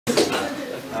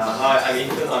Hi, I'm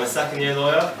Ethan. I'm a second-year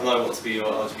lawyer, and I want to be your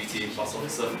LGBT plus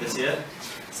officer for this year.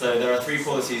 So there are three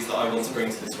qualities that I want to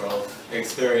bring to this role: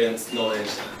 experience,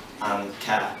 knowledge, and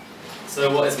care.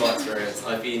 So what is my experience?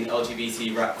 I've been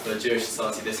LGBT rep for Jewish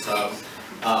Society this term.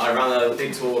 I ran a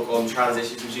big talk on trans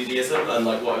issues in Judaism, and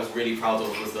what I was really proud of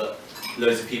was that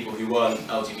loads of people who weren't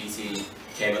LGBT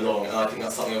came along, and I think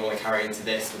that's something I want to carry into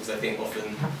this, because I think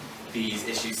often these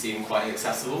issues seem quite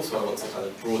inaccessible, so I want to kind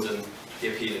of broaden the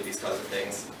appeal of these kinds of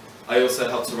things. I also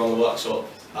helped to run a workshop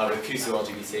with Kusu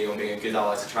LGBT on being a good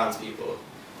ally to trans people,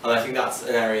 and I think that's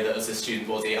an area that as a student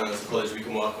body and as a college we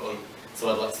can work on, so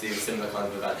I'd like to do a similar kind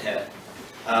of event here.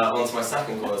 On to my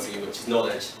second quality, which is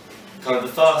knowledge. Kind of the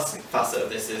first facet of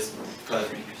this is kind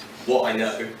of what I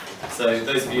know. So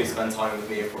those of you who spend time with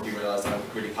me have probably realised I'm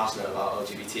really passionate about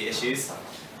LGBT issues.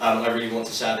 I really want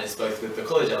to share this both with the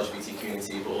college LGBT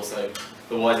community but also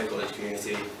the wider college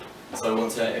community. So I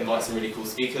want to invite some really cool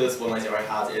speakers. One idea I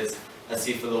had is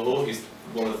Asifa Lahore, who's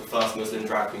one of the first Muslim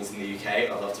drag queens in the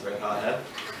UK. I'd love to bring her here.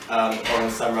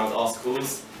 On send around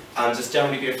articles and just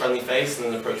generally be a friendly face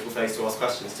and an approachable face to ask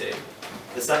questions to.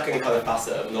 The second kind of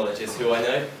facet of knowledge is who I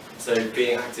know. So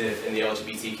being active in the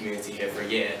LGBT community here for a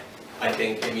year, I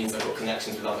think it means I've got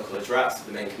connections with other college reps, with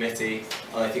the main committee,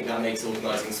 and I think that makes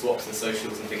organising swaps and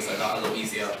socials and things like that a lot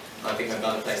easier. I think I'm in a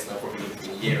better place than I probably would have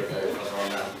been a year ago if I was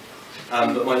around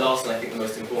then. But my last and I think the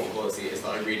most important quality is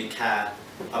that I really care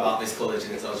about this college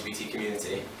and its LGBT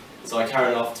community. So I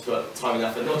care enough to put time and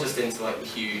effort not just into the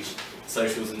huge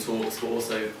socials and talks, but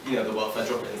also the welfare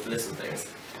drop-ins, the little things.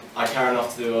 I care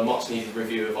enough to do a much needed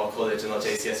review of our college and our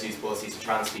JCSU's policies for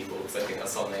trans people, because I think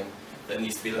that's something that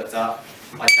needs to be looked at.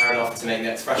 I care enough to make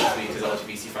next Freshers Week as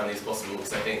LGBT friendly as possible,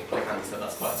 because I think, like Andy said,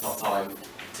 that's quite a tough time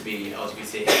to be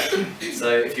LGBT. So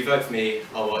if you vote for me,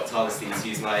 I'll work tirelessly to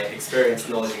use my experience,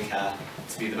 knowledge and care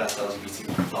to be the best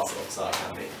LGBT plus officer I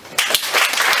can be.